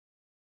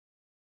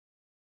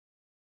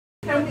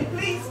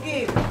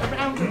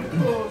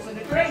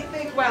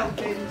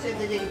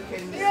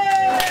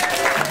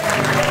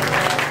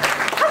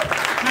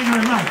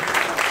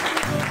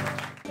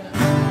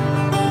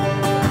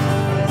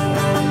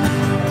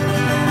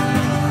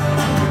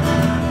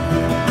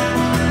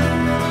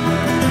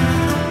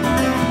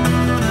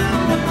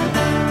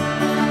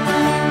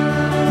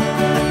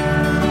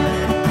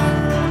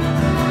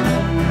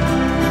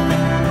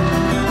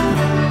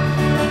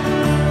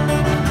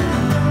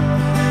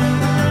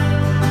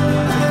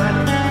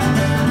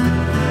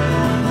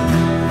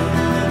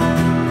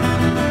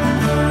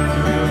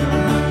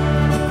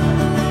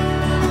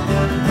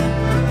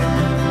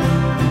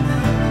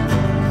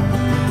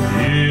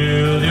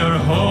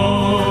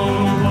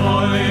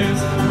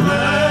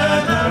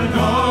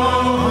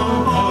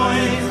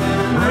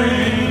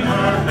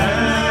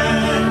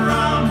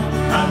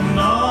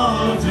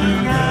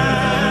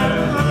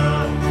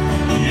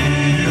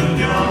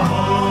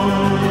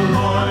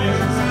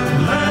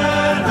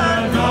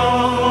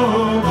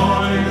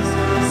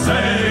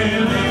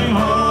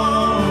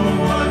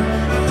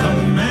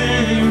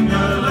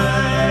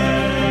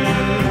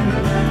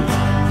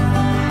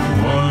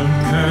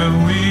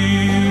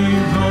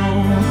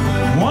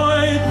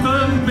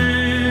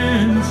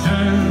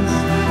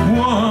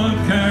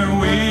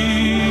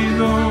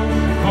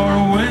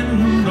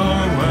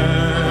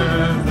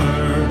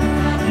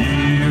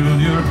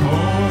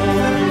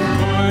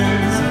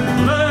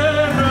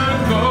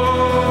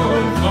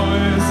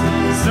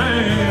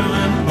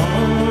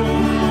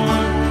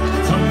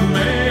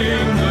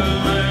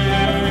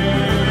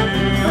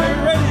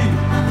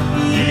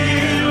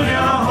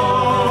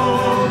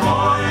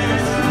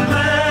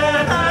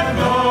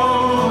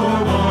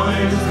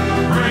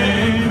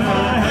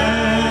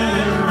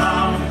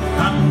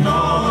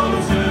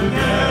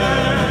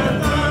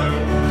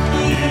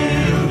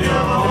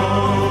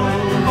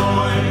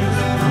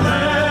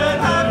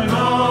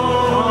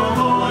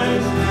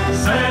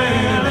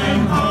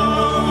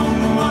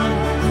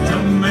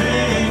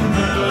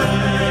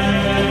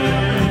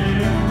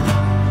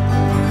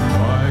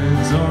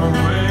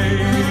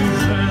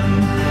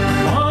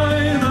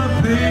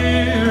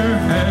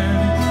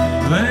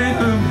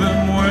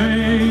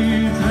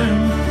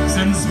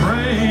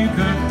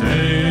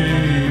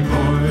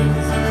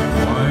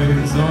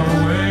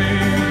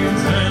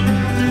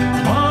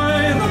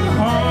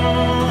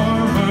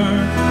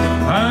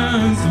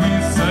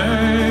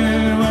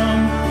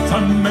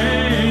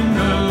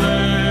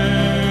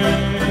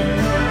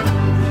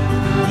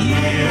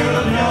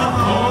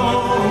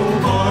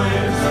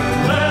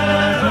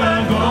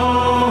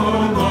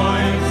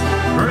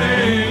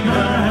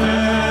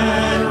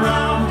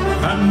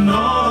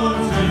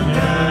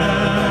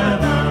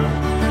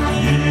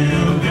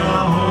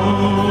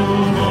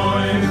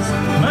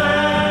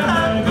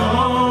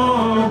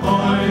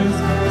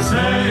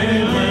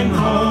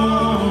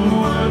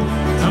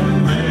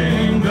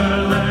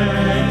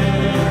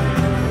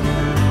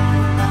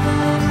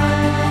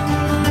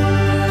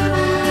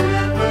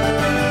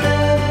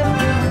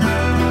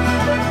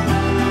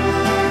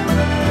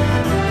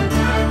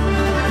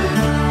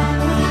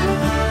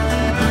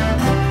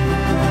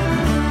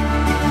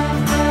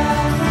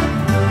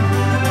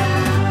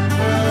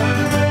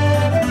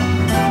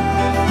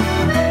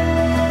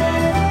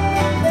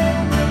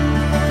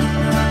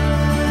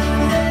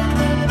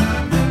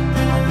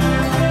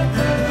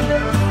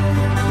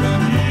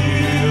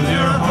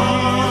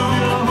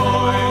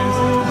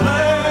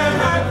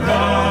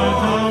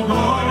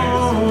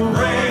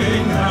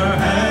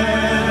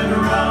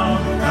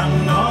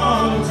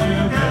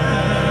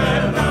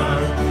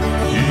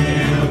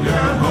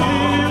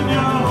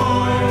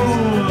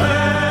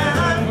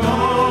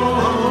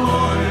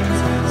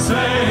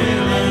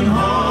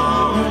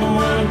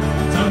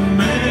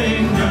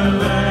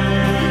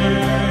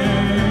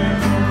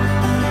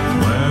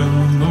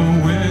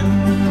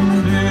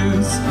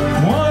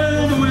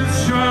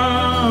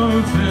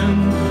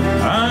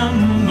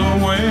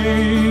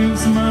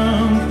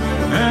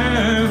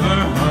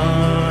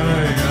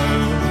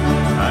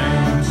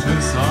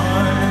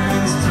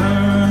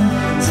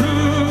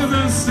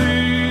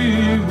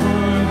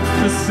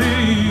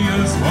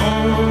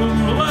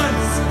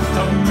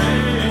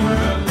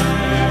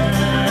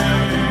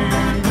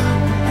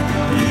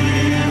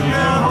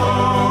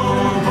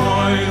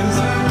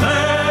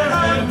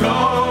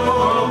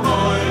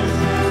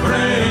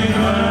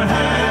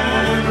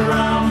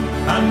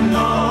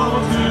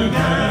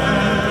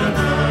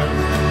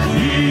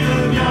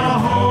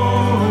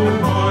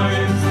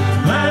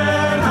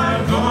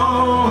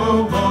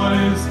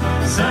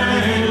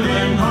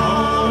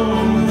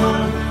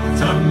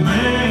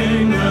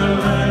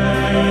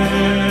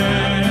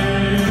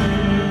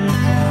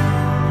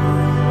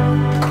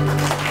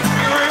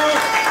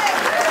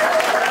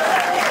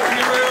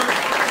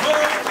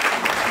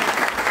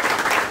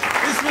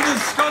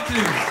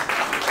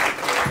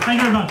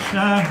Thank you very much.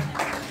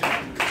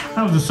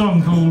 That was a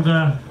song called,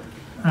 a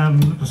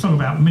song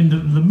about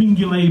the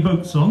Mingulay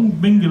boat song.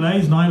 Mingulay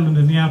is an island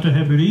in the Outer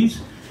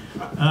Hebrides.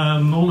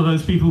 All of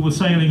those people were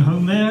sailing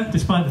home there,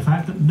 despite the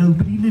fact that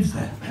nobody lives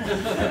there.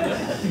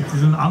 It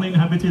is an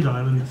uninhabited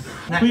island.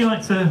 We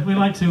like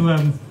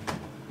to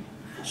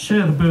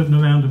share the burden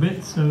around a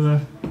bit, so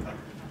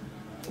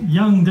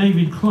young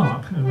David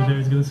Clark over there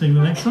is going to sing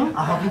the next song.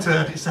 I haven't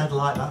heard it said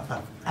like that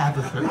for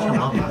ever.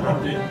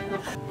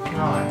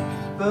 Right,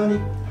 Bernie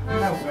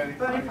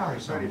Parry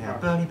song, yeah,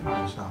 Bernie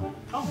Parry song.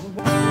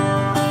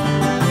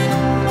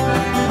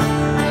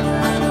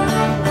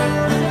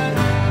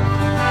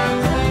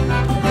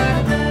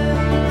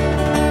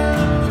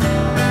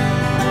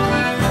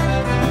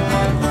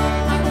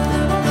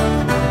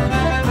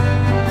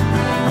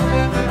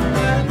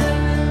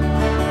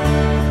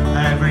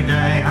 Every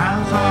day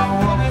as I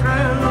walk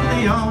through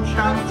the old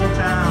shanty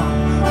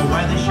town,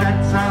 where the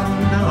sheds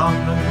and the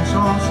lodgings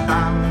all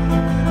stand,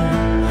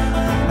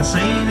 I see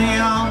the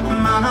old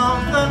man of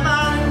the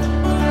land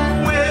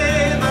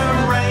with a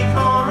rake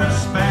or a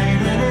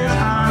spade in his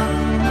hand,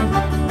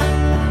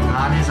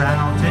 and he's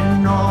out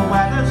in all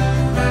weathers,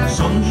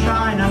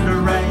 sunshine and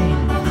rain.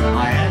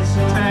 I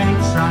hesitate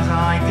as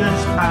I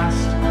goes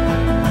past.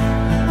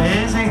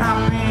 Is he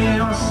happy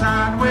or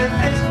sad with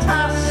his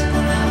task?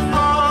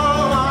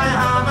 All I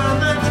haven't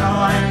the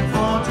time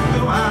for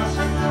to ask.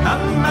 A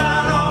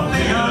man of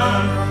the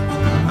earth,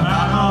 a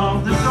man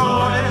of the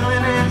soil,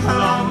 in his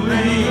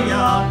lonely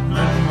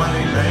yardman, well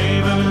he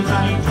labours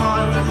and he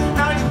toils.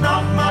 Now he's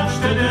not much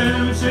to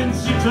do since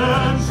he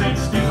turned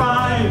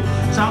 65,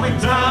 so he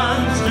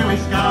turns to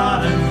his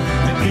garden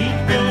to keep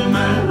him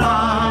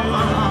alive.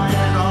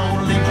 His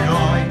only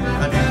joy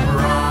and his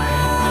pride.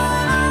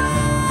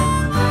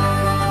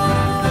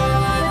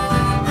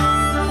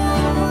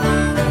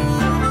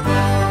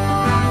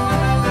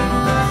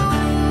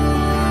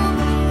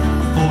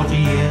 40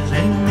 years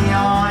in the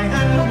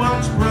island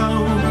once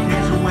broke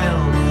his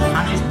will,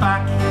 and his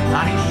back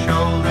and his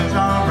shoulders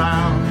are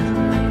round.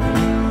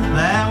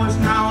 There was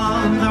no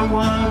other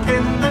work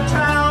in the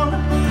town,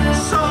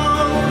 so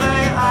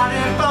they had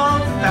it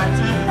both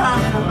better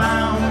and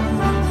around.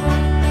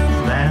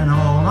 Then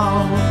all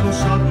of a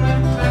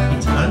sudden he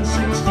turned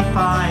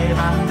 65,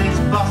 and his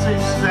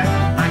bosses said,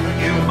 "Thank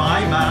you, my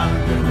man."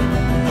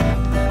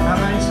 And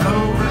they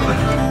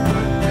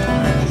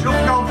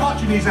shouldn't go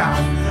watching his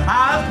hand,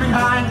 as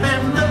behind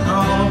him the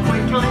road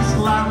quickly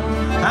slammed.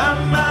 A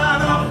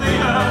man of the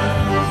earth,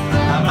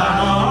 a man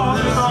of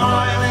the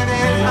soil, in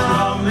his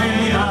lonely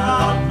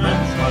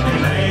apartments, while he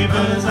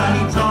labours and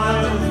he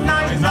toils.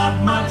 Now he's not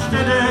much to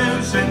do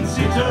since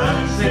he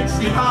turned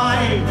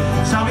 65,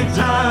 so he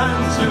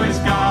turns to his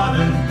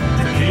garden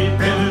to keep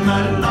him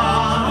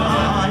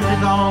alive.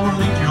 His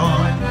only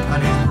joy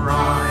and his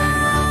pride.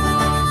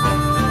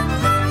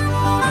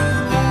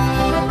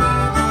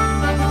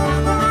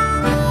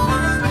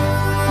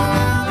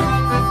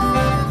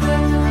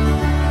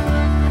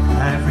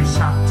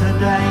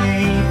 Saturday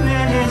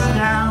evening is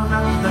down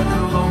at the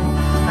club,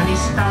 and he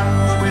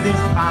stands with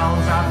his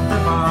pals at the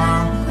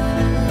bar,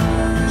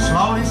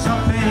 slowly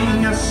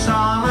supping a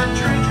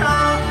solitary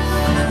jar.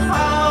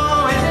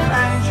 Oh, his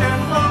pension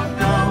won't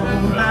go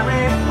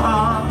very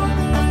far,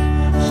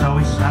 so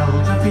he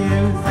sells a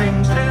few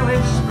things to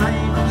his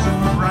mates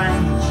and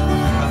friends,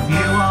 a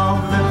few of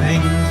the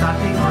things that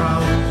he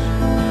grows.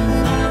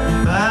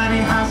 But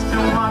he has to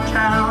watch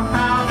out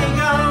how he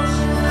goes,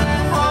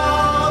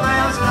 or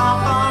they'll stop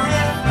on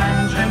his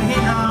pension, he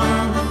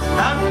knows.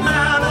 A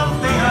man of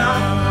the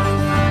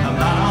earth, a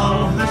man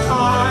of the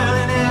soil,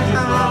 in his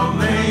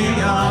lonely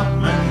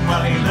yardman,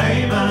 well he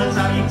labours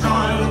and he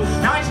toils.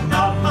 Now he's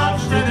not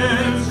much to do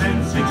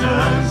since he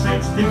turned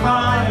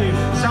 65,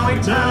 so he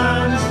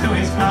turns to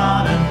his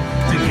garden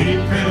to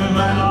keep him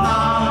alive.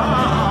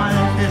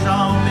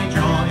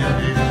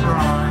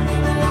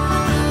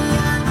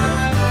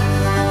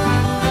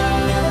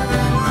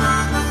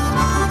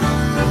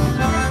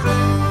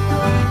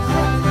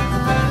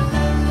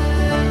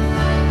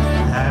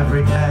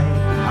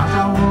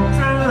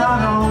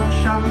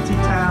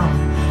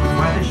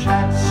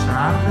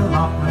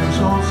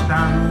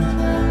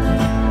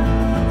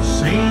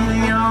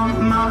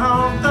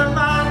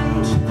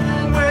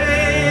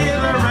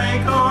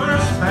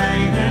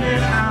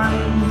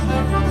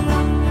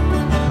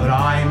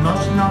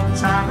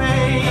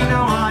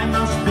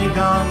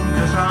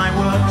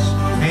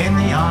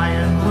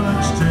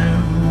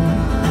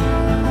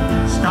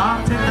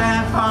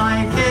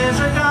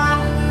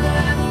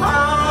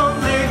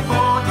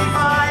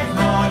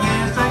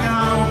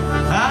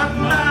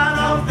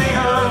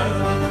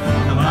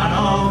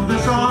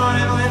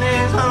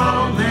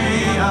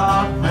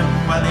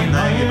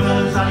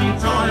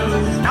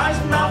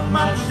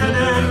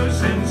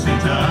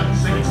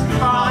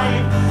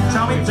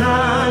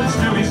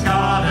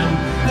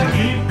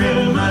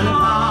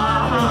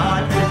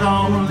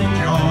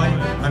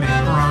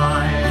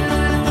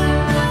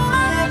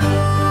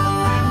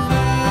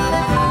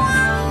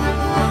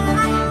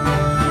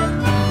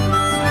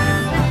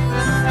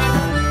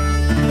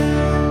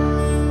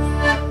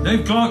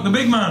 Dave Clark, the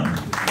big man.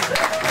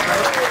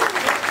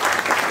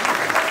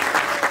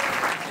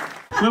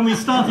 When we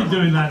started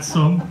doing that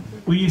song,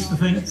 we used to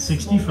think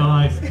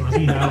 65,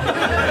 bloody hell.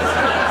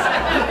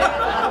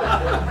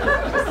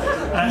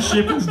 That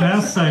ship has now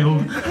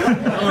sailed.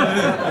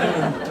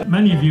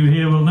 Many of you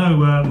here will know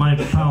my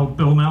pal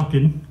Bill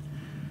Malkin,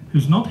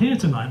 who's not here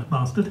tonight, the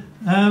bastard.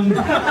 Not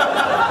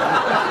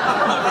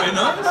very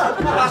nice.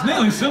 It's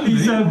nearly Sunday.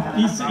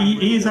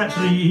 He's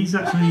actually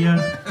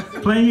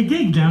playing a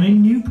gig down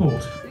in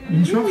Newport,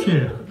 in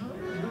Shropshire.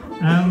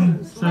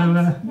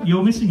 So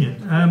you're missing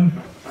it.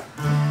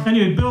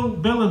 Anyway,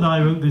 Bill and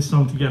I wrote this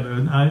song together,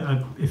 and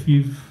I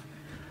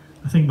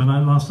think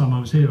last time I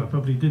was here, I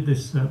probably did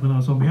this when I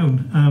was on my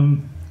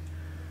own.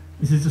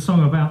 This is a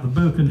song about the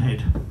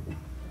Birkenhead,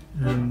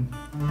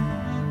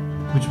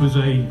 which was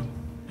a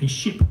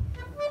ship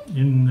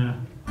in the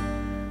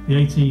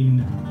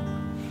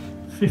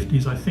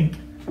 1850s, I think,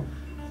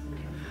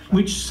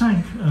 which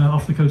sank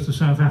off the coast of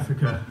South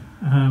Africa,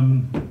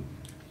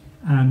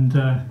 and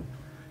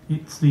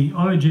it's the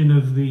origin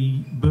of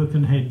the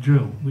Birkenhead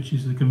drill, which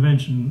is the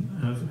convention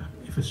of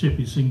if a ship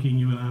is sinking,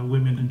 you allow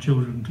women and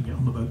children to get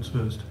on the boats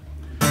first.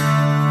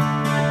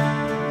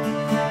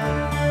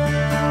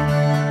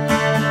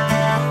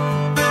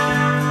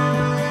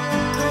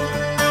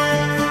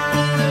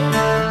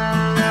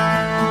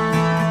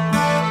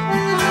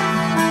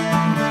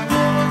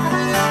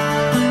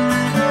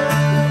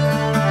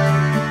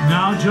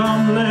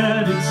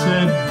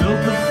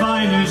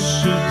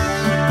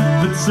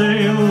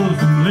 Sailed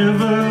from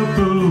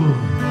Liverpool,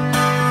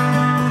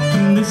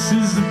 and this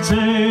is the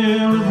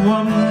tale of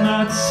one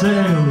that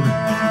sailed,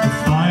 the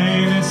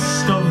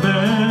finest of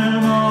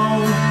them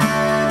all,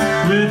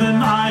 with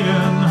an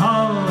iron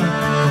hull, a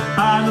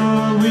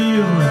paddle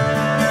wheel,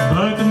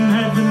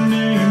 Birkenhead the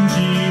name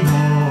she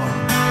wore,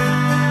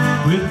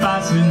 with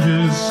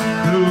passengers,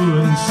 crew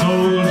and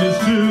soldiers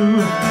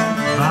too,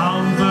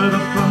 bound for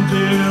the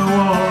frontier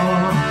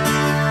war.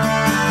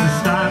 To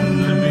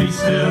stand and be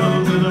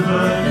still to the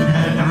Birkenhead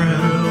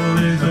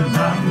is a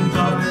damn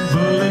tough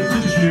bullet to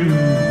chew.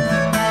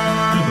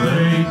 But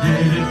they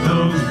did it,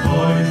 those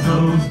boys,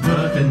 those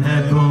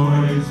Birkenhead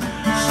boys,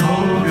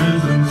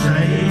 soldiers and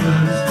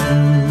sailors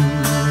too.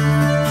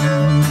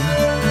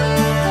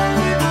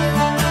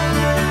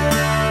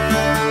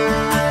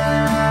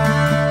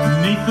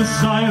 Beneath the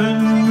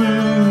silent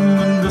moon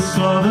and the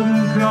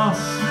Southern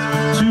Cross,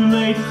 too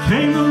late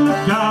came the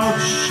lookout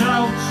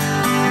shout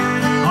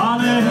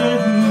on a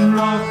hidden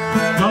rock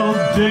called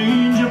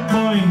Danger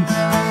Point.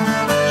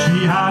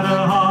 She had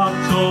her heart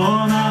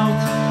torn out.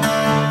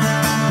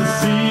 The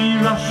sea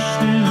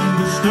rushed in and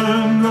the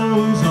stern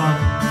rose up.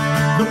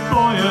 The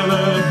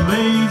boiler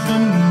blazed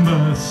and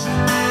burst.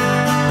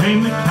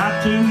 Came the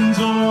captain's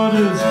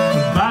orders,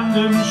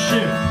 abandon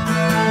ship,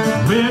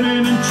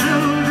 women and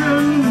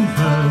children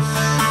first.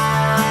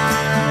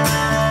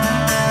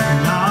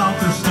 Now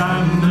to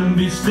stand and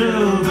be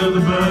still to the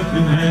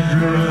Birkenhead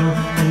drill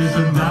is a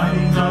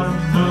damn tough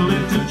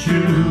bullet to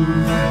chew.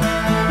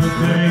 But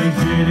they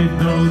did it,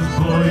 those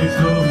boys,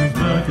 those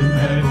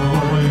Birkenhead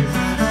boys,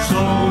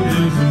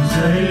 soldiers and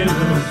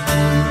sailors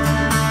too.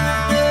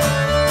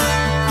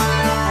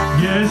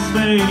 Yes,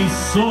 they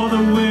saw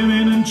the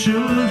women and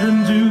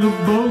children to the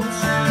boats,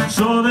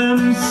 saw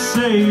them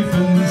safe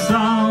and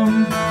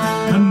sound,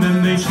 and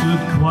then they stood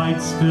quite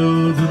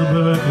still to the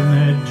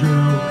Birkenhead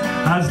drill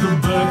as the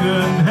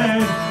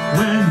Birkenhead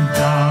went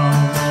down.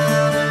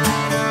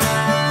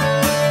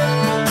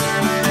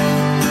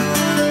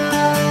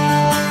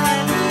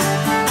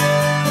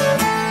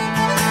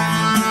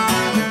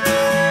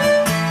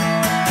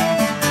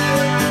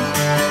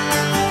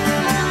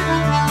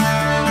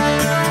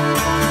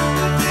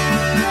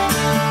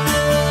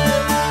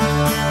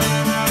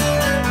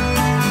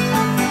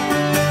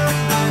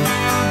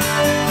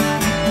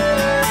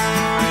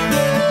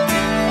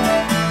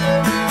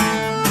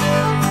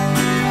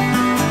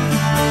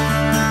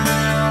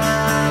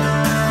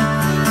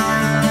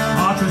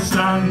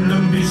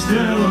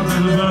 Still to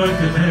the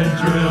Birkenhead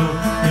drill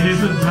is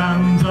a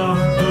damn tough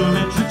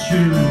bullet to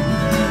chew.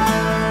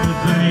 But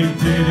they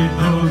did it,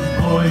 those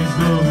boys,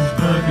 those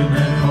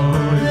Birkenhead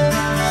boys,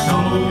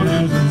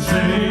 soldiers and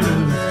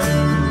sailors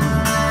too.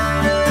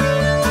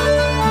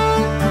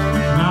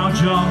 Now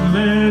John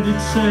Laird,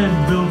 it said,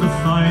 built the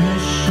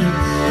finest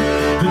ships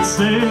that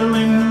sail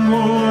in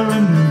war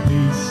and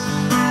peace.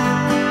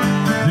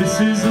 This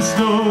is the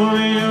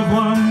story of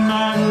one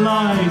that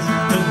lies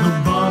at the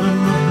bottom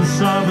of the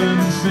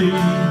Southern Sea.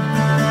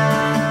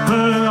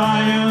 Her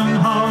iron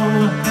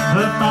hull,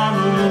 her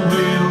paddle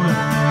wheel,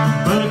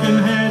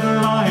 Birkenhead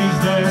lies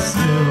there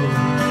still.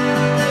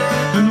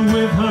 And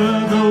with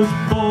her those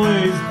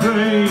boys,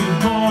 brave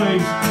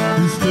boys,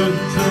 who stood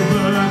to the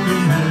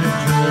Birkenhead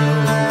drill.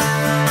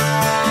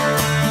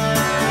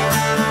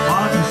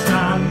 Are to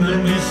stand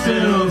and be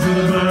still to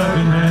the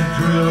Birkenhead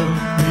drill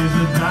is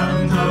a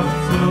damn tough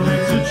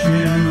bullet to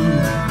chew.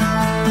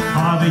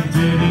 Ah, they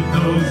did it,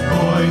 those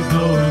boys,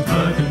 those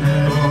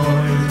Birkenhead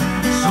boys,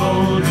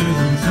 soldiers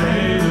and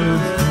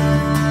sailors too.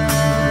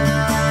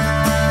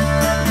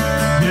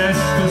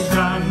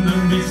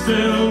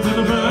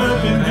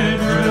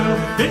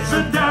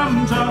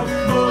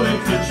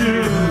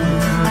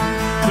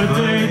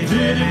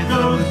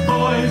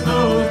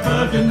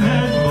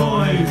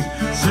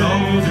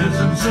 players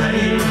and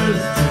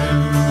sailors too.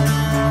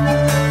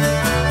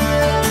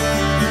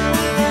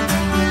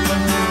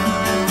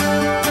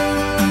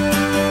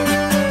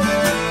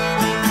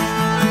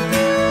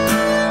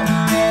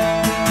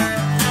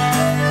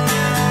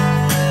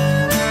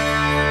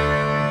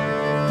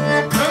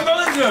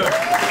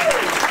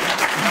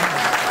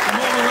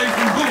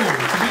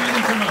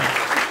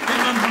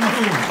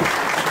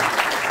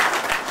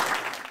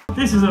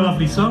 This is a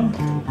lovely song.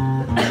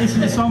 This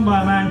is a song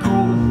by a man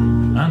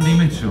called Andy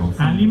Mitchell.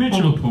 Andy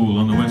Mitchell. Liverpool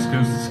on the west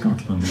coast of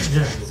Scotland.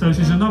 Yeah, so this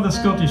is another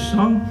Scottish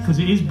song because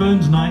it is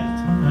Burns Night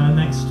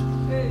next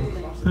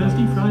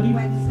Thursday, Friday?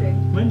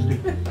 Wednesday.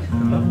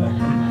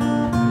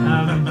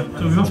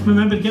 So we must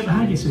remember to get the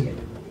haggis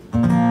in.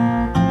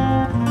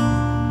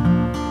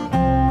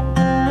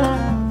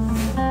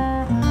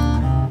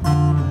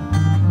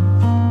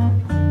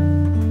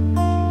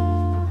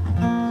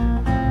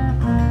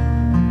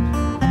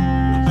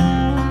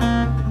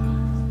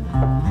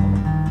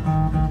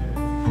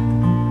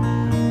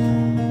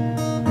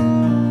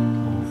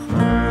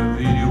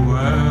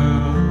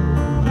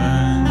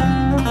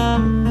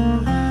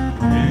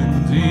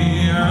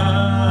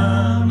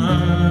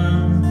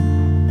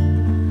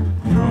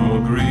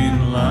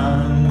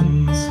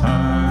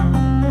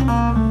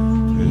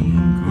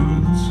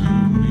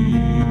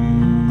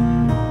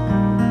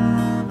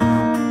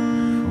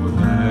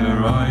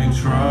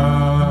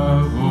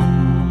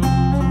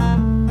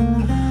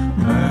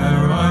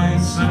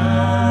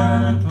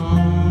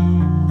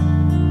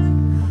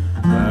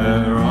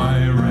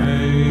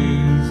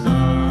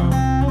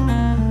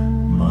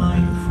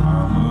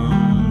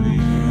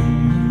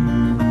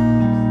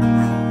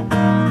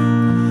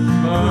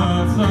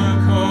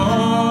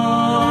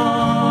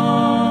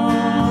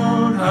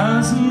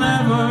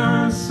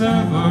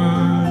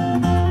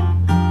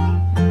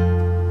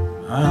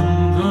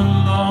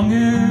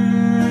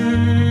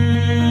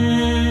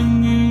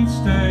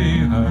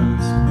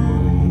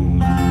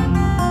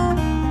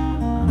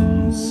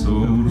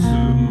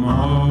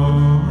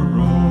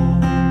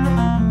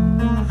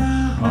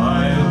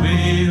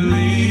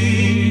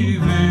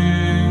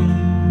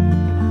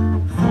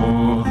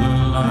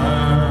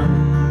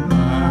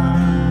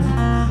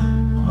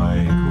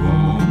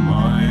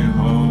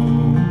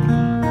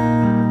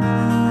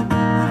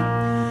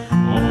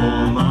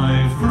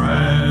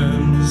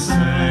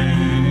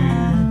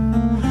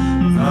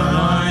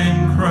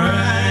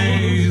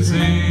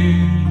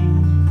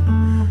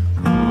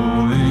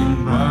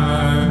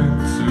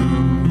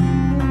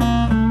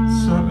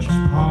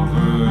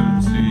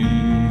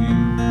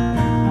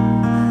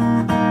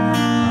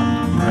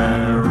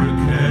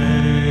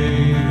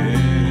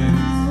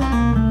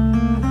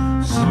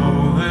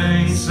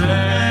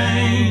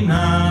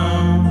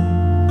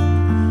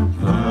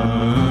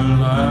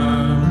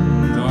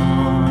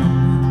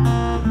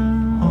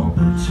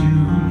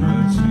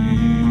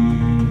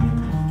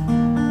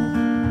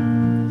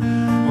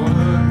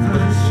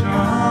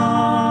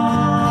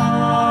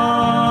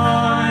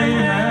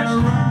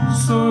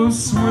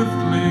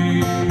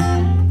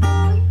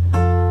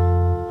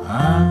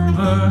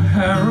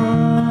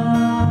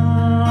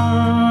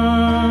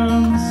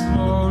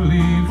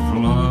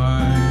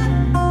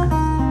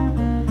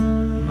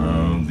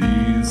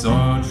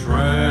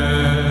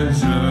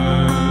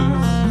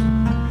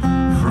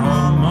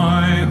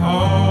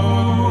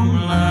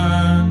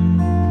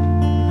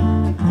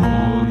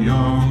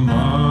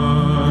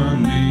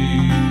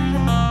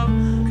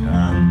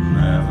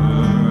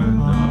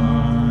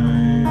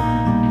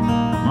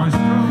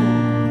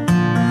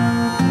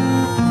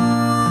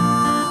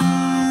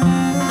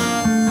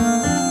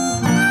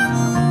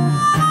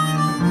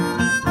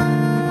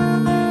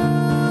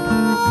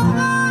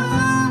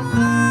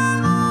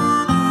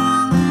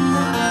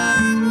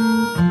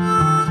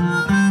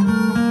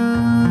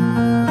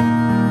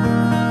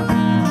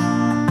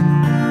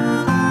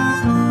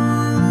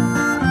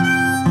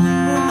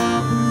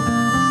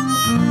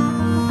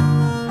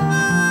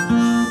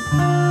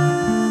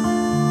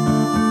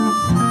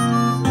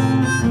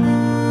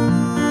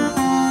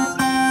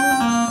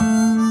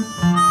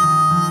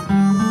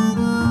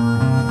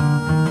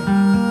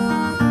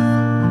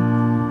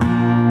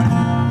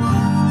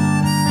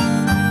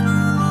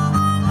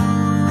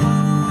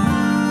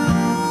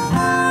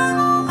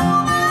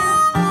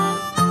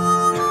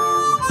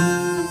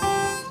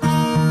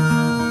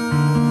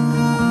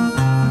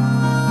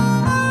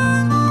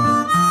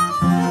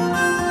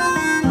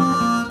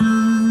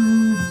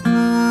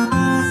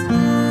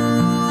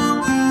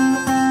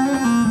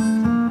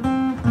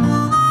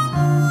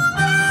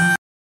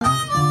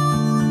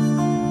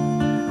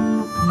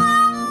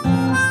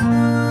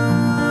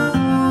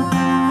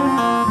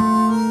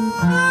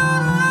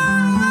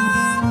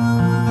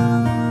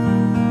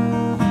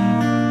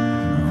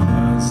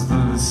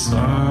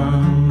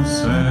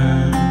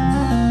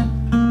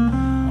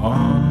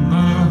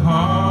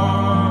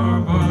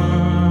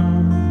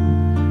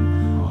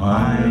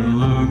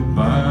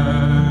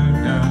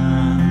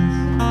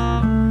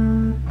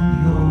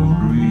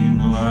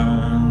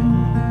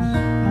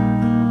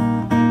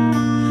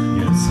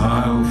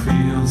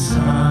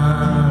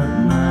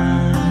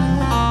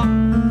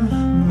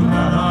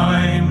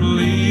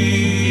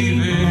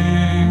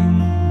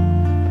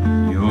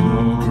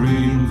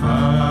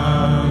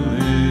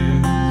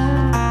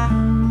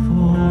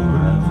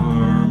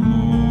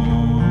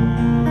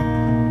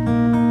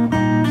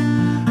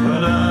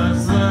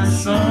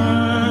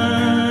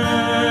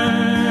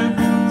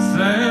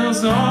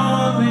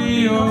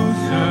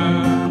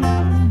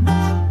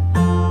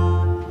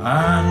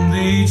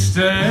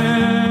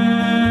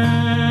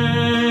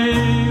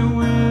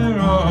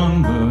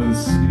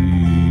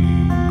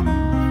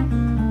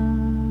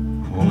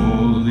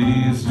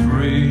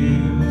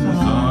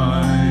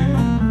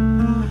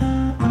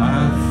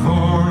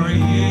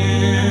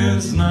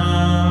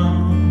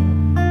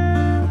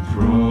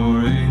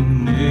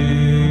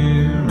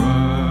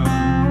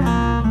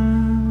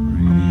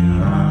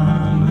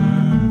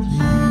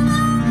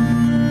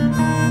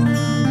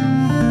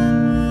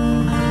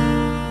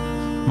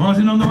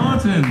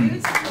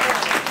 Captain.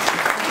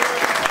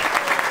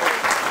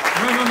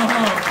 Well on the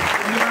harp.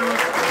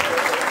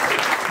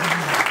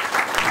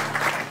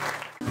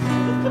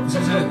 This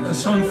is a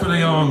song for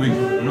the army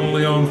and all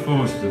the armed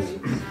forces.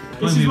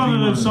 This is one of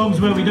those songs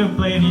where we don't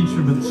play any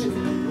instruments,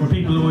 and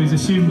people always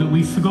assume that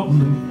we've forgotten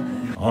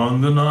them.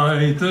 On the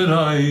night that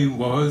I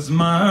was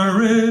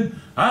married,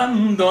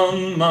 and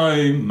on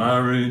my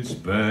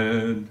marriage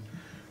bed,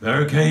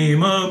 there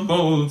came a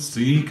bold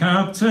sea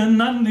captain,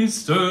 and he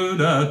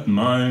stood at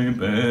my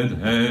bed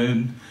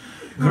head.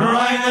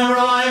 Crying,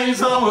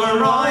 arise, oh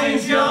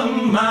arise,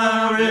 young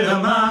married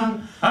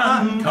man,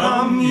 and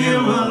come you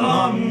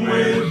along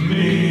with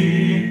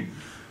me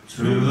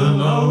to the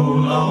low,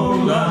 low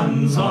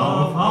lands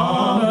of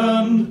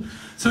Holland,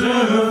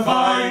 to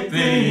fight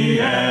the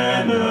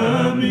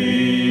enemy.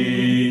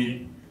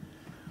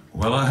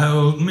 Well, I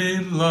held me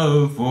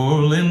love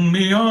all in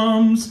me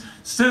arms,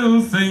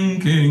 still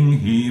thinking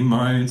he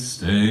might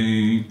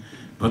stay.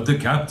 But the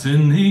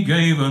captain, he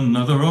gave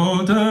another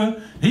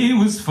order, he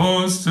was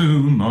forced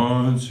to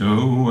march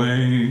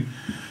away.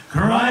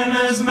 Crying,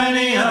 there's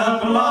many a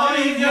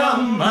blithe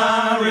young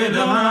married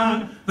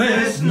man,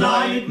 this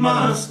night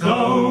must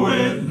go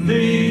with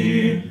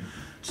thee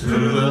to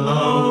the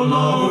low,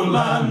 low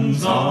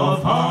lands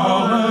of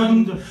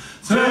Holland,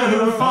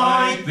 to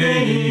fight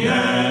the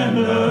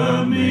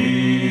enemy.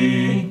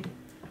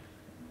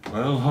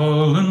 Well,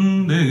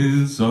 Holland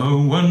is a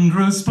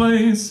wondrous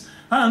place,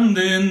 and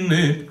in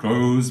it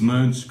grows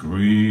much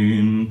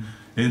green.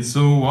 It's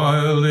a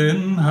wild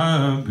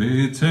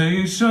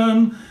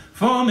inhabitation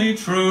for me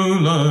true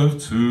love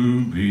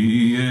to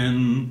be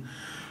in.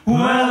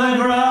 Where the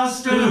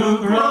grass do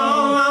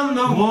grow and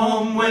the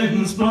warm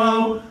winds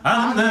blow,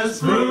 and there's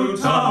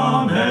fruit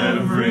on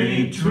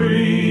every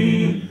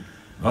tree.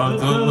 But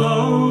the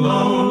low,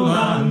 low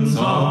lands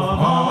of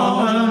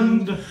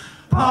Holland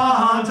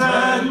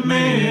parted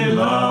me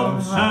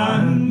love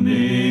and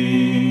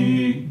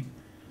me.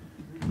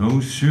 No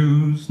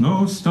shoes,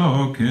 no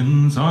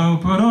stockings I'll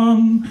put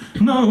on,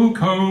 no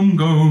comb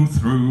go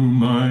through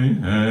my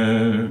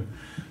hair,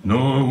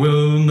 nor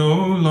will no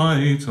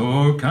light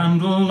or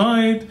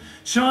candlelight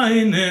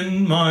shine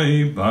in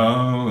my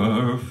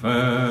bower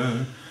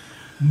fair.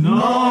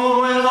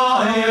 Nor will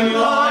I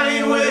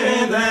lie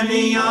with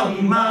any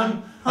young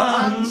man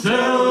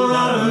until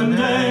the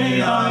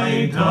day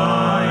I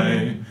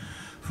die,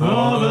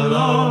 for the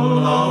low,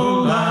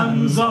 low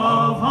lands of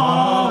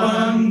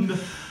Holland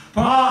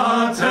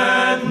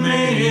parted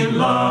me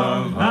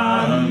love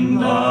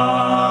and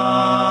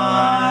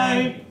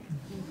I.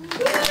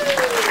 Thank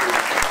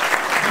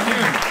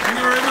you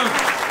very much.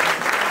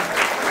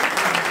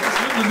 It's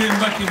good to be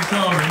back in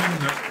Tarring,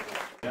 isn't it?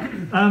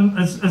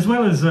 As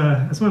well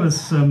as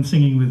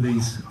singing with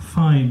these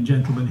fine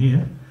gentlemen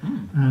here,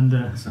 and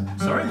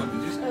Sorry, what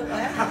did you say?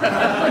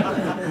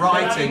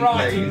 Writing,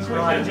 please.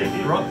 Writing.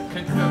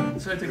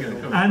 Say it again.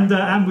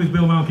 and with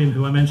Bill Malkin,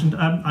 who I mentioned,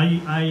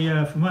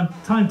 I from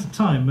time to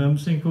time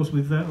sing, of course,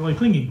 with Roy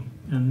Clinging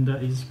and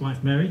his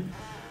wife Mary,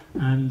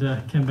 and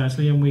Ken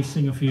Basley, and we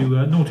sing a few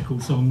nautical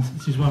songs.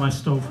 This is one I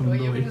stole from Well,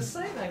 you were Roy. going to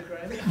say that,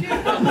 Graham.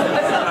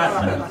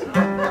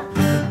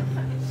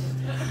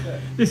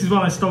 This is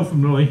one I stole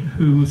from Roy,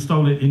 who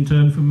stole it in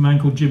turn from a man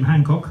called Jim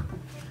Hancock,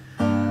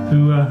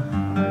 who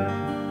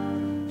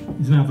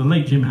is now the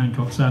late Jim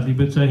Hancock, sadly,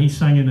 but he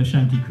sang in a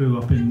shanty crew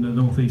up in the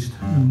northeast.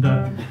 And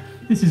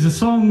this is a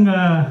song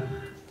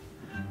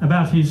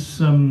about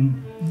his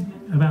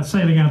about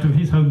sailing out of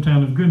his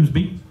hometown of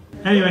Grimsby.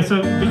 Anyway,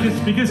 so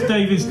because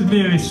Dave is the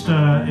nearest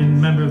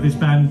member of this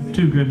band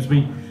to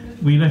Grimsby,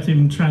 we let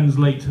him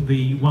translate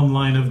the one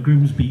line of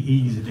Grimsby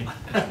easily.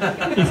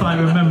 If I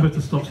remember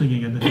to stop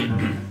singing at the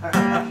end.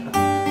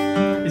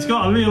 It's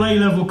got a real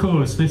A-level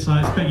chorus, this.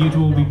 I expect you to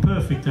all be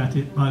perfect at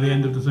it by the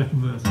end of the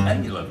second verse.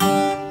 A-level.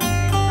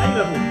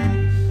 A-level.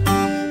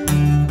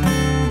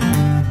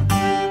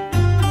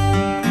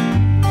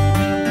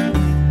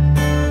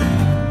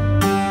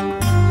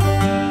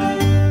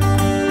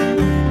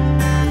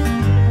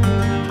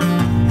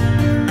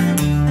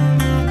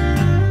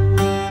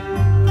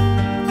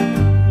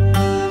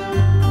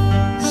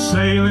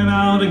 Sailing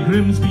out of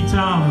Grimsby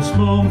town, a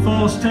small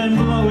force 10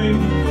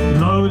 blowing,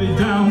 loaded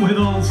down with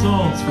all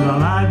sorts for the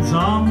lads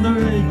on the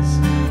rigs.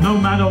 No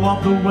matter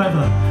what the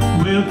weather,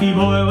 we'll keep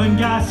oil and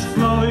gas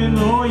flowing,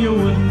 or you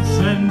wouldn't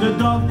send a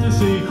dog to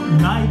sea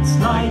nights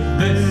like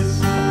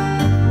this.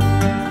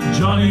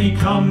 Johnny,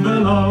 come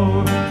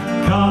below,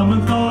 come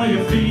and thaw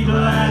your feet,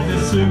 lad.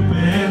 There's soup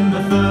in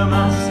the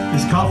thermos,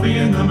 there's coffee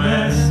in the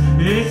mess.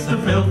 It's the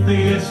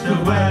filthiest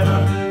of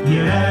weather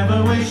you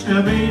ever wish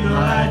to meet,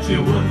 lad.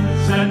 You wouldn't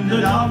send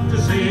a dog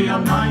to sea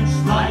on nights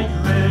like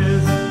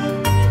this.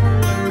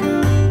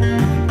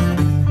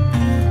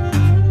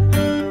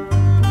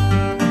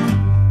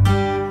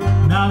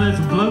 Now there's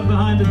a bloke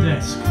behind a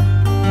desk,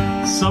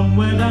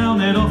 somewhere down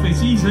head office.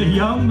 He's a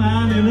young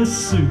man in a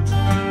suit.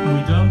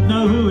 We don't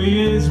know who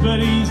he is, but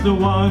he's the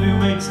one who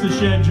makes the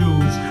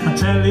schedules. I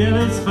tell you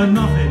this for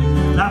nothing,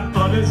 that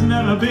bugger's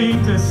never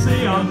been to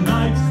sea on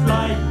nights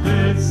like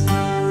this.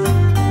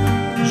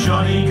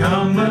 Johnny,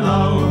 come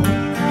below.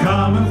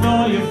 Come and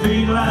thaw your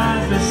feet,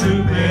 lads. There's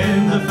soup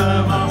in the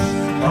thermos,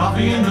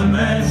 coffee in the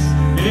mess.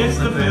 It's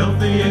the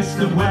filthiest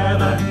of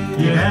weather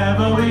you'd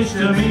ever wish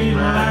to meet,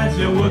 lads.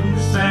 You wouldn't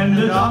send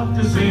a dog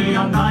to see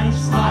on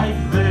nights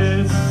like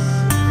this.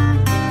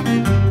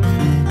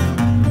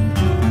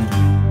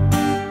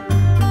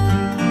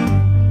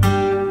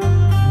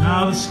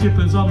 Now the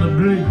skipper's on the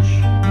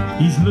bridge.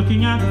 He's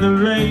looking at the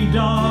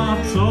radar,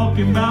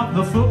 talking about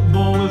the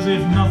football as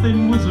if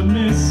nothing was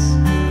amiss.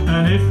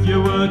 And if you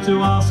were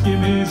to ask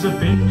him his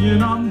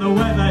opinion on the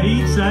weather,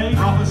 he'd say,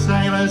 proper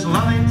sailors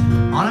love it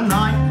on a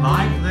night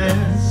like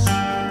this.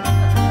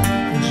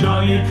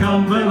 Johnny,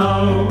 come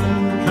below.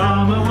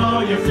 Come and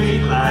thaw your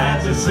feet,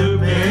 lads. There's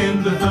soup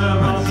in the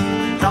thermos,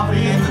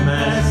 coffee in the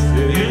mess.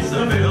 It's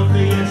the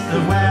filthiest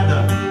of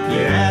weather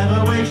you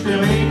ever wish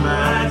to meet,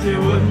 lads. You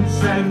wouldn't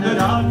send a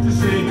dog to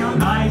see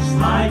nights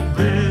like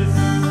this.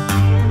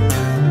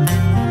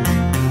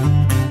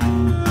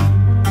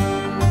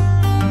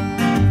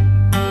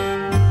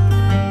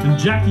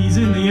 Jackie's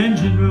in the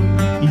engine room,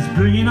 he's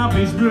bringing up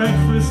his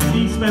breakfast.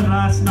 He spent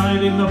last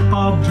night in the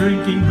pub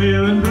drinking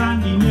beer and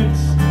brandy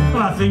nips.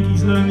 Well, I think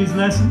he's learned his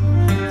lesson,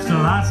 so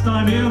last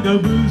time he'll go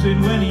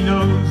boozing when he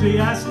knows he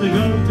has to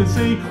go to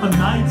sea on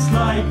nights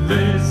like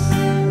this.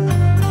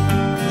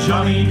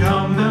 Johnny,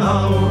 come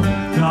below.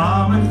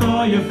 Come and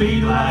thaw your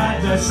feet,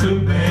 lad. There's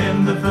soup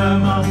in the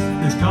thermos,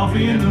 there's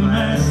coffee in the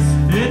mess.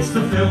 It's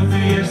the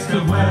filthiest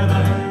of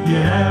weather you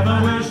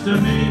ever wish to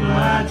meet,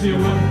 lads. You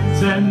wouldn't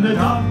send a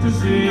dog to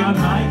see on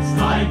nights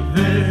like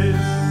this.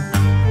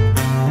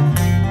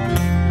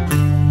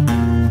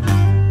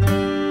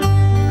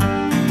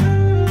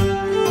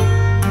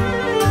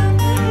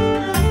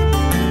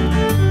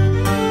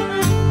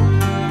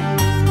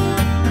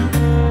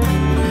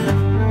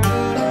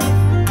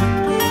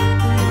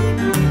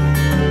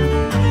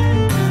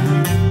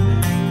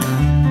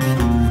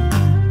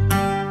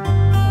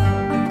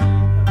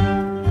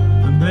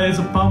 There's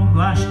a pump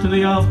lashed to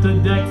the after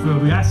deck for a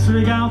gas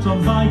rig out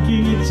on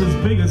Viking. It's as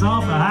big as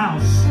half a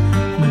house.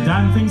 And the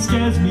damn thing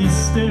scares me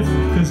stiff,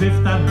 cause if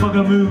that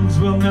bugger moves,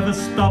 we'll never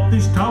stop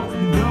this top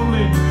from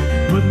going.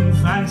 Wouldn't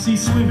fancy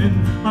swimming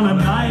on a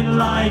night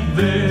like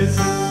this.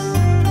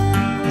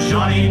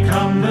 Johnny,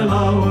 come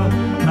below.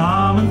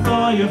 Come and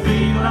thaw your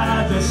feet,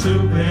 lad. There's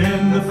soup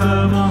in the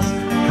thermos,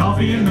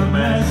 coffee in the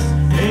mess.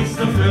 It's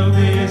the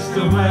filthiest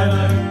of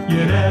weather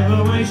you'd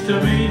ever wish to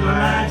meet,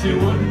 lads. You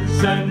wouldn't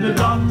send a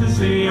dog to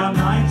see on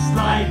nights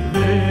like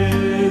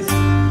this.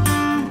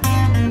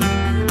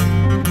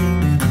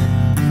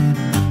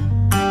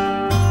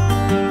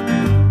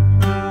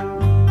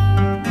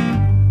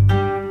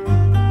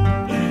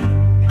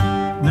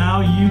 Now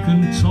you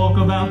can talk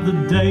about the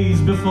days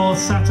before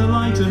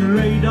satellite and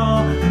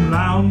radar and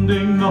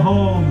rounding the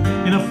horn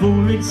in a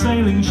full-rigged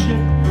sailing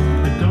ship.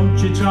 Don't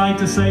you try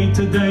to say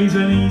today's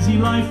an easy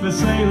life for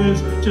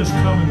sailors. Just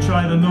come and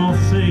try the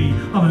North Sea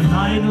on a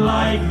night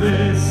like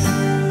this.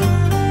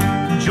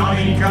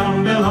 Johnny,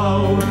 come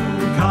below.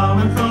 Come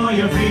and thaw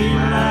your feet,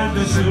 lad.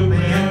 The soup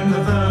in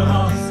the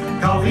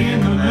thermos, coffee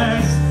in the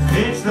mess.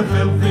 It's the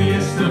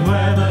filthiest of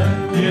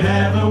weather you'd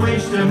ever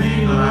wish to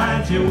meet,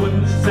 lads. You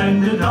wouldn't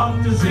send a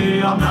dog to see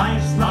on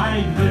nights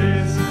like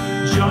this.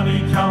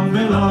 Johnny, come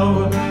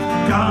below.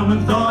 Come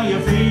and thaw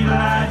your feet,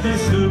 lad.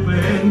 There's soup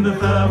in the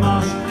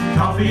thermos,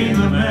 coffee in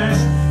the mess.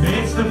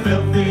 It's the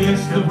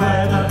filthiest of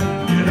weather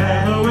you'd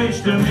ever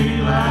wish to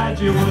meet, lad.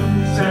 You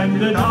wouldn't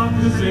send a dog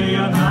to see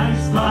on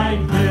nights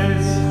like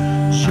this.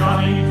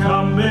 Johnny,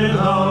 come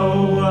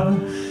below.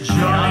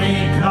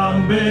 Johnny,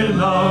 come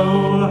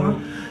below.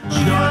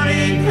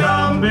 Johnny,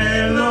 come below.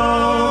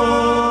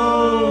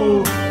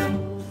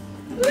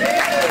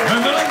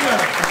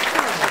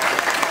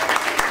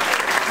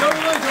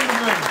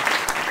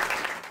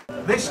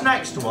 This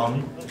next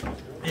one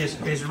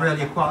is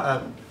really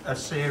quite a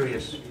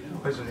serious,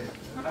 isn't it?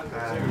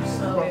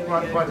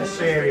 Quite a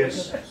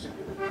serious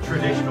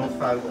traditional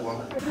folk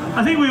one.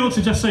 I think we ought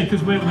to just say,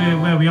 because we're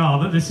where we are,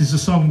 that this is a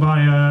song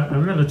by a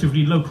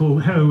relatively local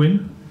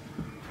heroine,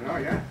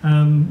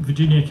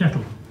 Virginia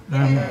Kettle.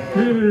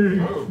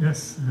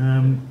 Yes.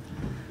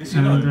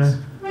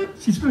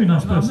 She's a very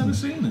nice person. I've never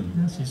seen them.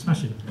 Yeah, she's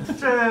smashing.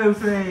 2,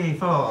 3,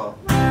 4.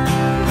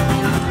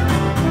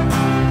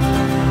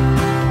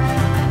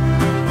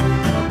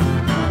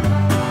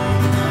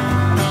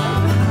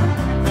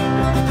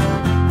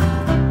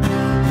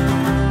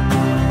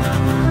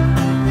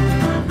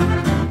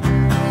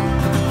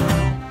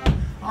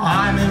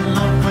 I'm in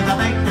love with a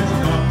baker's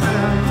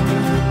daughter.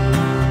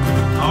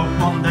 Hope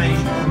one day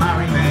she'll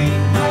marry me.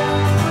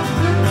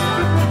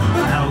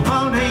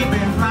 Elbow deep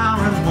in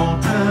flour and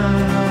water.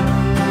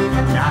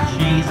 Yeah,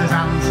 she's as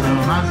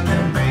handsome as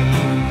can be.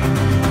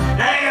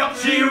 Day up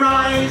she rides.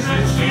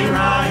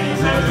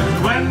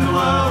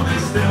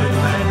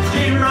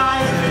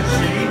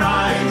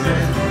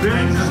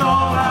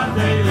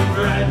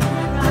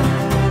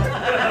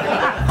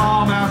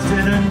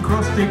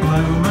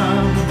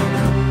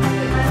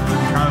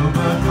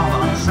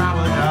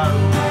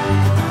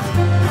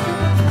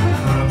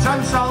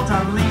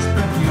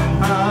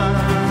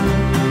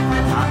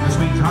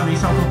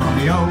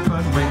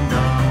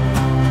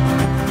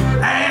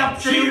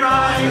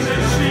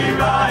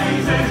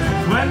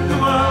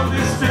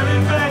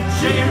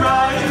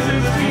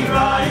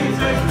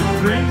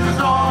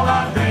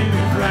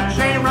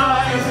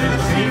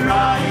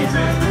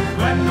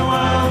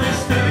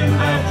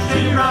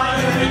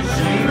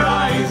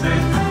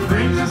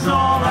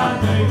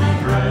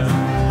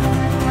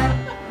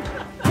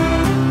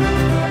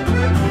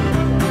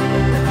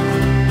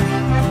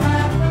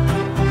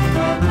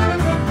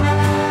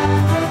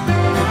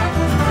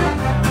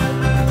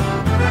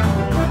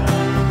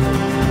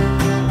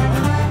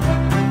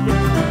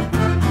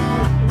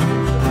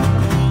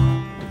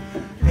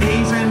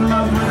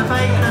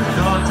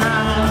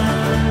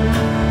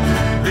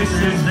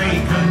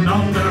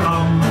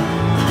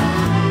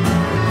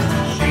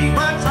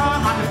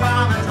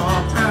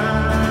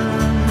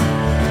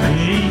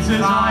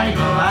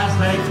 idle as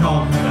they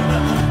come.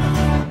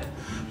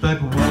 But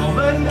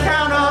woman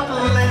cannot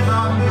live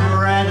on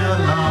bread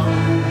alone.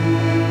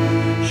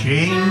 She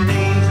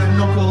needs a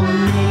knuckle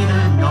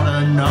kneader, not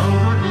a no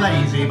good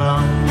lazy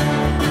bum.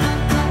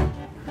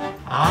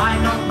 I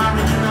got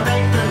married to a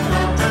baker's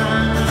daughter.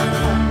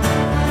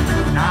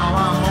 Now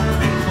I'm up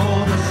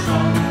before the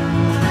sun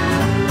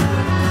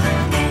to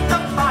keep the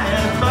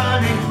fire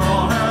burning for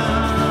her.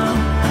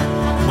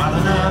 Well,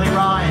 an early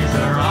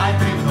riser I've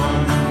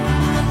become.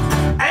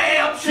 Hey,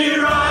 up she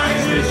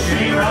rises,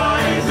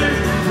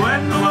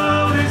 when the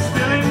world is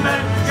still in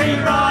bed. She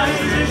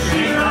rises,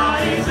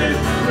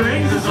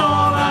 brings us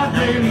all our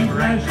daily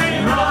bread. She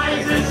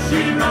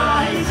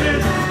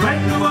rises, when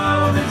the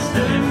world is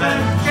still in bed.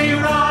 She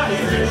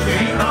rises,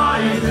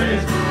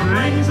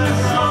 brings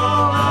us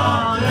all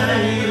our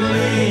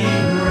daily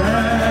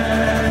bread.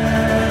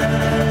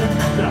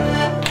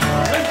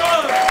 I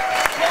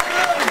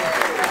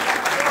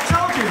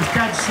told you it was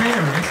dead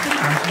serious,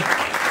 didn't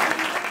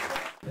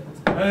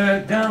I?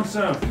 Down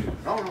south.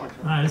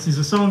 This is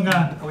a song.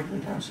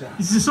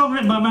 This is a song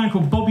written by a man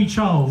called Bobby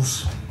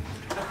Charles,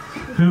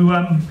 who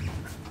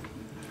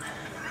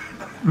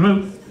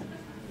wrote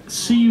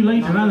 "See You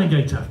Later,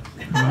 Alligator."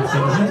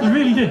 He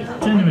really did,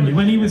 genuinely,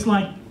 when he was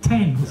like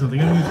 10 or something,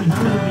 and he was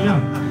incredibly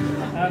young.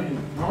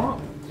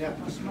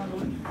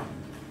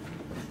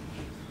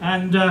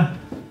 And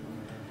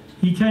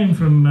he came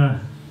from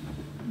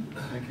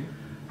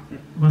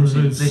one of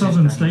those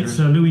southern states,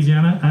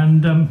 Louisiana,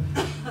 and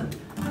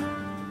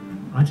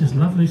I just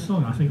love this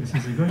song. I think this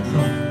is a great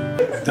song.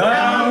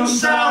 Down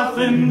south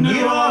in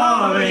New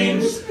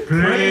Orleans,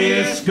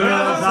 prettiest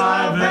girls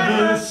I've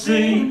ever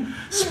seen.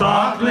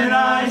 Sparkling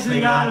eyes,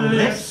 they got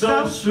lips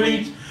so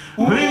sweet.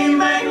 We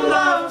make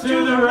love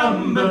to the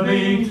rumba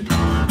beat.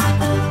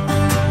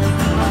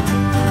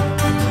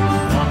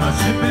 On my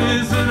ship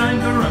is an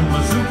anchor and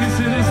my suitcase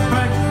in his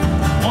pack.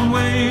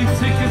 One-way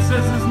ticket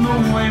says there's no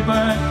way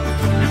back.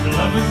 If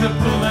love is a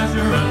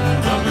pleasure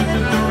and love is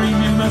a dream,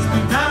 you must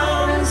be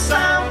down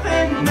south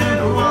in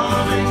New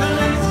Orleans. And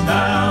it's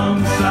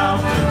down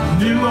south in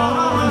New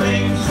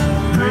Orleans,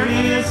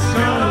 prettiest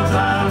girls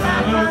I've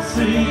ever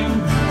seen.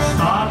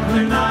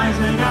 Sparkling eyes,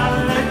 they got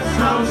lips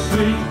so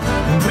sweet.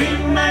 We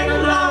make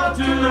love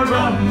to the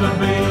rumba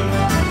beat.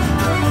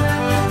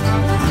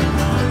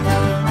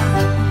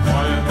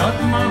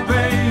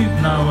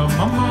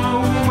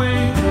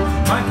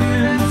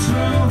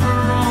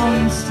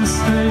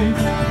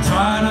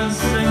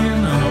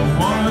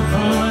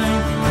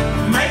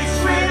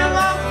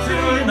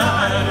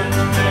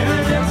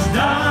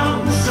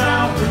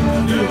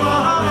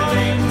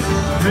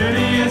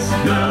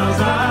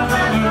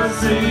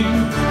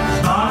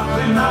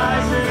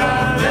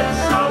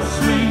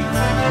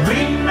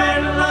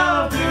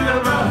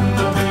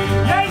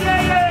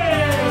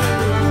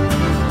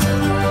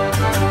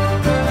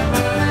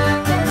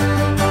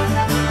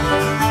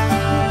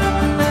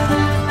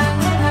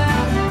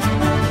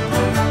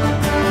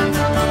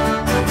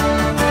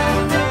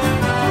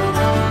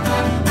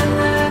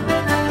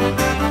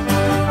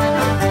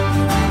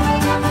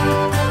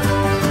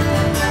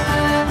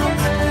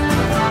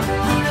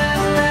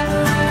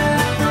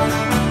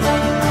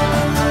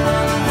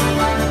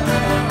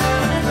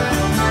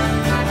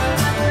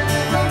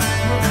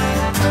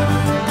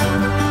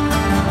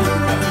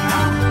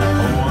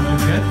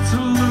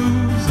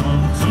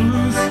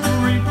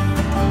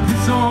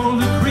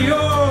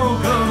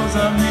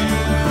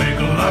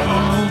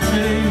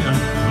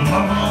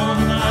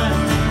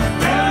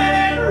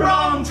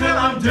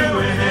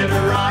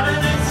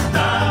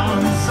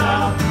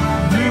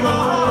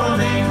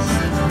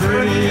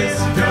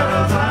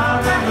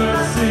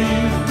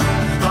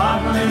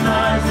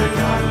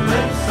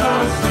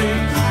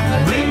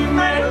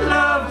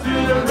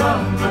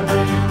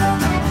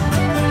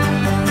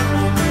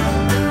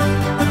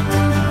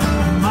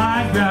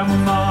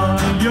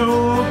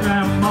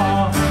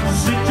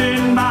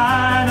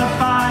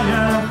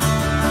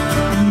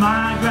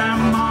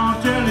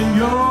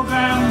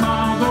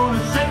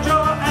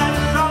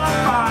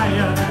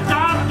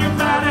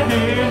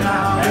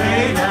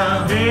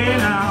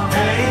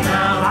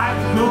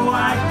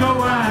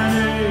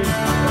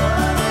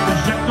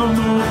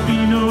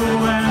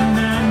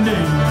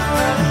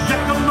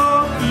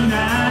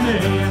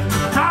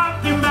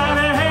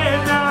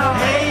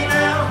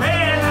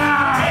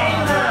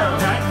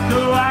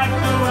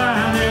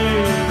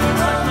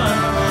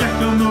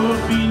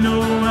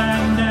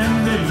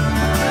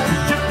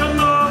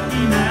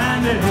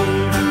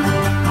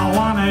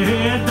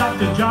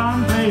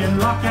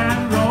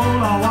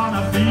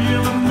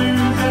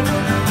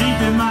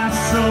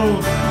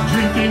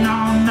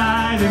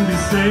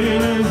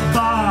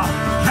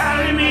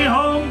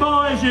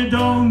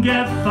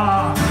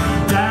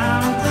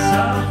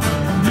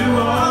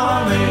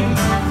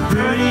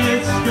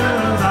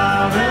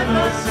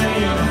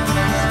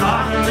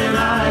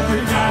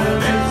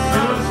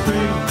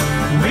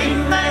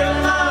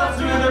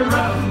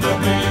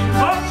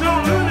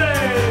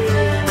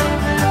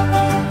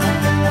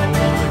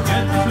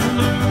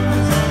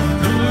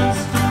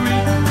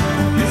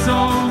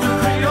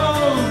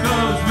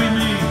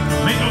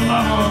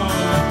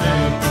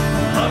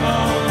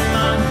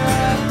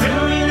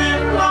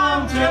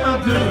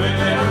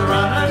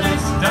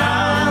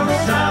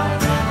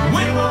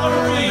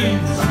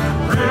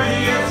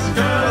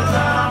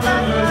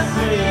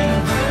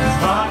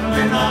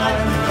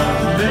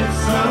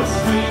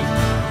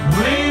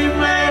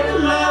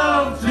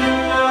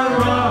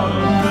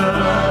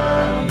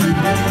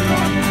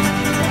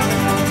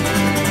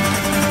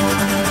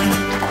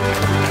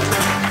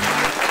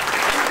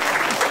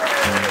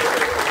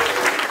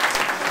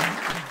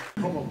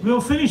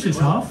 we'll finish this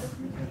half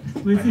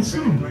with this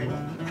song.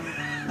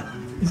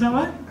 Is that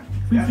right?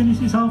 We finish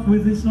this half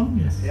with this song?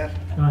 Yes. Yeah.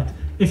 Right.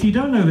 If you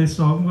don't know this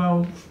song,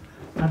 well,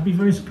 I'd be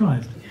very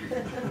surprised.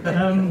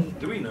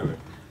 Do we know it?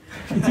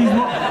 It is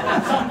what...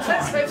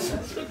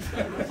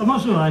 I'm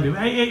not sure I do.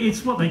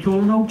 It's what they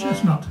call an old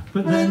chestnut.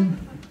 But then,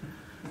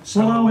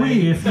 what are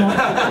we if not...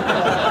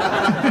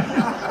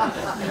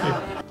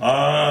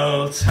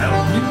 I'll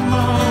tell you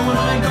more when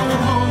I go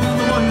home.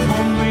 The one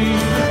won't leave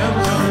the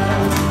house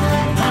alone.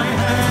 My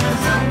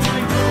hair's and my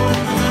clothes,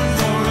 and that's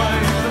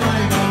alright till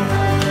I go.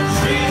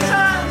 She's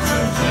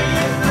handsome, she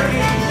is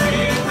pretty,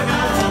 she's the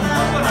girl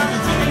on what I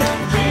can see.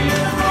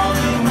 She's the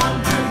golden 1,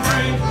 2,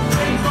 3.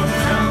 Please won't you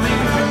tell me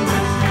who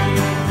is she?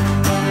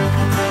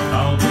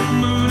 Albert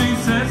Mooney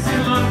says he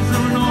loves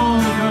her, and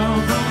all the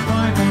girls are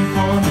fighting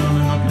for her.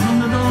 They're knocking on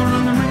the door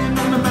and they're ringing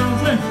on the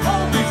bells. They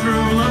hold me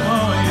true, love,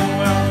 are you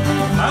well?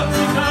 Out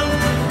she comes,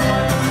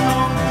 quiet and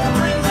slow,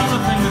 rings on the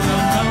fingers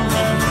and bells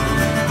on.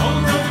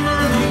 Old Dr.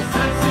 Murray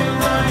says he'll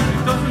die if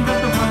he doesn't get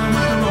the weather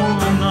with the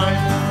rolling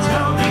night.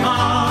 Tell me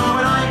how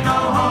when I go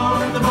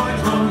home, the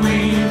boys won't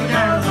leave the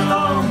girls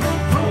alone.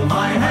 Pull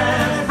my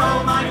hair,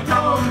 pull my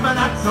comb, but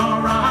that's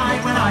alright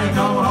when I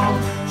go home.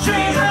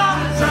 She's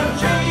handsome,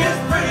 she is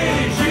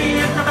pretty, she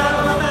is the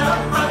belle of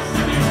Belfast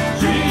City.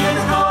 She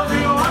is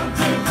calling 1,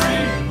 2,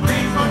 3.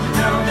 Please won't you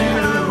tell me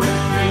who is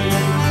she?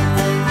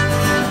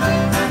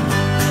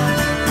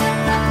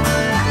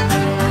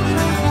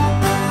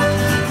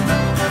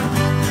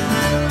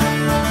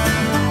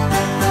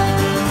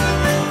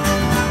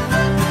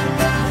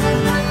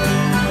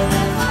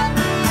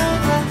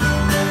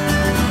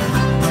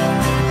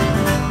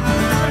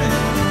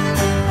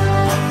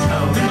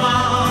 Tell me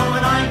now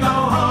when I go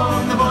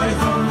home, the boys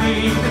won't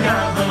leave the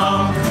girls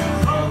alone.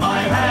 Stole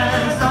my hair,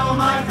 stole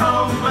my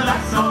comb, but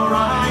that's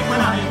alright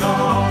when I go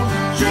home.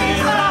 She's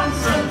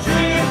handsome,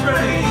 she's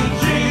pretty,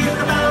 she's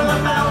the belle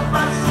of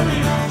Belfast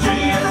City. She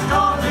is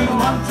calling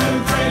 1,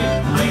 2,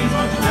 3. Please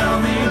won't you tell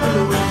me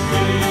who is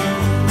she?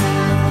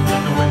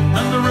 The wind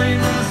and the rain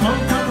and the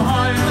smoke up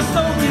high, the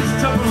smoke is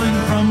tumbling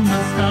from the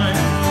sky.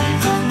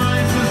 She's as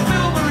nice as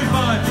Bilberry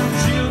Pie,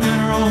 she'll get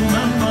her old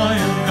man by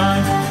and by.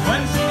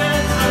 When she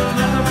gets a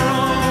letter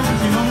from,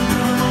 she won't do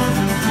the most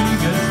till she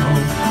gets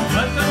home.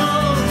 Let them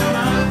all come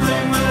out and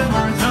play with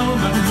her, tell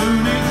them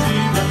Mooney she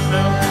lets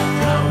down.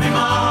 Tell me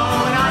ma,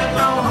 when I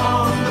go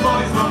home, the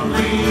boys won't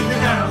leave the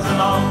girls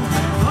alone.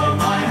 Pull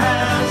my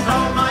hair,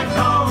 stole my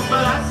comb,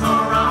 but that's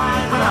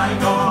alright when I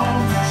go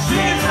home.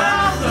 She's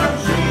handsome,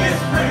 she is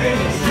pretty,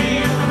 she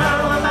is the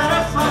belle of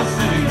Belfast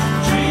City.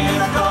 She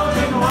is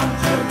calling 1,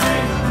 2,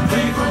 3.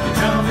 Please won't you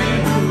tell me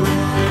who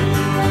is she?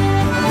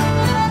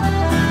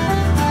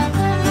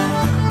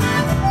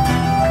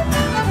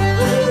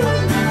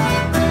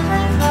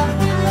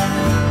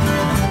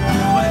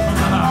 Play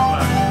from the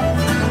harp.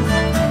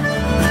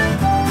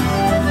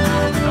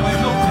 Now we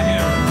look to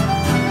hear her.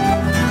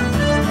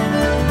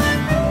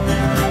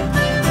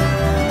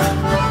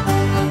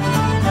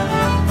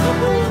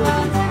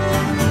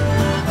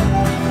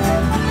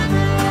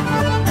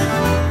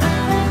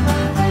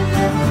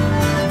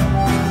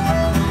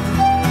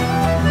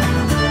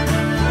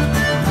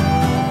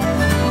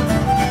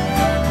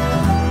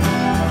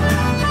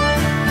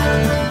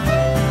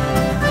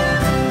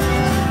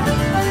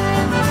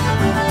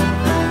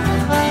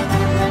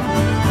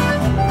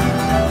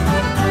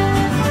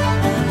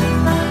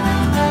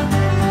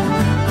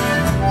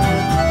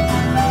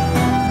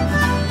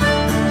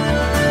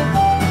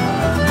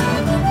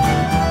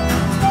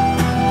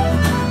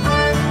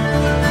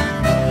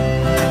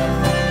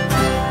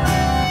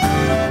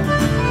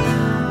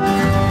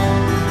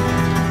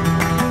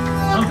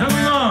 I'll tell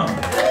you now.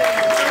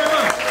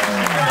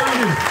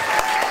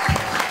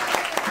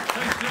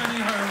 Safe journey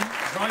home.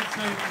 Drive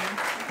safely.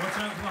 Watch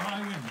out for the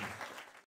high wind.